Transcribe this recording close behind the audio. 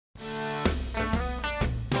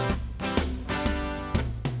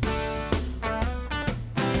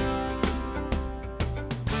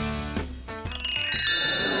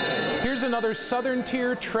another Southern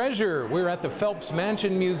Tier treasure. We're at the Phelps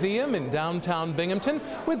Mansion Museum in downtown Binghamton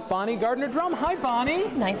with Bonnie Gardner-Drum. Hi, Bonnie.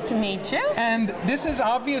 Nice to meet you. And this is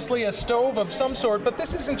obviously a stove of some sort, but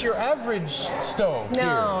this isn't your average stove here.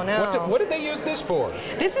 No. What did they use this for?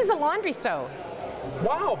 This is a laundry stove.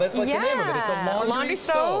 Wow, that's like the name of it. It's a laundry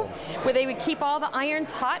stove. Where they would keep all the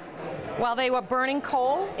irons hot while they were burning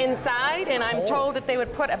coal inside, and I'm told that they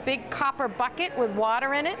would put a big copper bucket with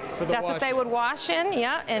water in it. That's what they would wash in,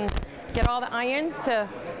 yeah, and get all the irons to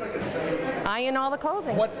iron all the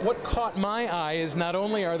clothing. What caught my eye is not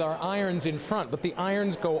only are there irons in front, but the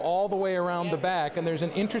irons go all the way around the back, and there's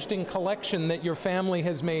an interesting collection that your family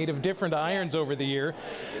has made of different irons over the year.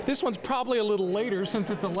 This one's probably a little later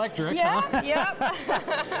since it's electric. Yeah, yep.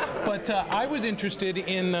 But I was interested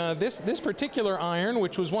in this particular iron,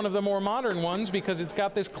 which was one of the more modern ones, because it's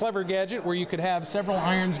got this clever gadget where you could have several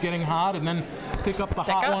irons getting hot and then pick up the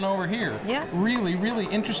hot one over here. Yeah. Really, really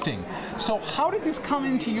interesting. So how did this come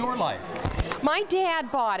into your life? My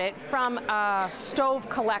dad bought it from a stove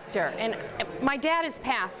collector, and my dad has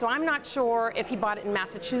passed, so I'm not sure if he bought it in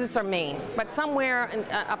Massachusetts or Maine, but somewhere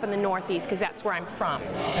up in the Northeast, because that's where I'm from.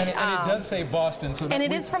 And it does say Boston, so and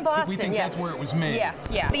it is from Boston. We think that's where it was made.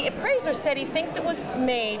 Yes, yeah. The appraiser said he thinks it was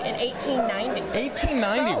made in 1890.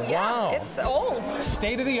 1890, so, yeah, wow. It's old.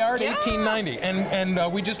 State of the art, yeah. 1890.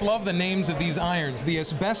 And we just love the names of these irons. The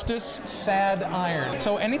asbestos sad iron.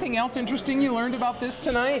 So anything else interesting you learned about this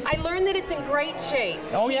tonight? I learned that it's in great shape.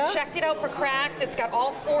 Oh, he yeah? checked it out for cracks. It's got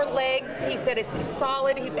all 4 legs. He said it's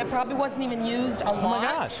solid. It probably wasn't even used a lot. Oh my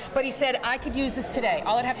gosh. But he said, I could use this today.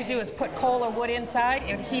 All I'd have to do is put coal or wood inside.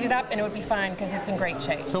 It would heat it up and it would be fine because it's in great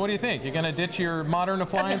shape. So what do you think? You're going to ditch your modern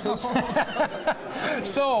appliances?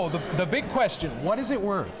 So the big question, what is it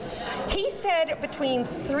worth? He said between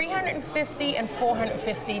 $350 and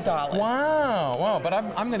 $450. Wow, but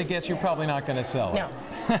I'm going to guess you're probably not going to sell it.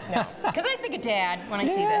 No, because I think of Dad when I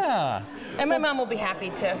see this. And my mom will be happy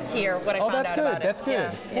to hear what I found out about it. That's good.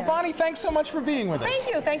 Yeah. Well, Bonnie, thanks so much for being with us.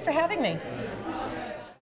 Thank you. Thanks for having me.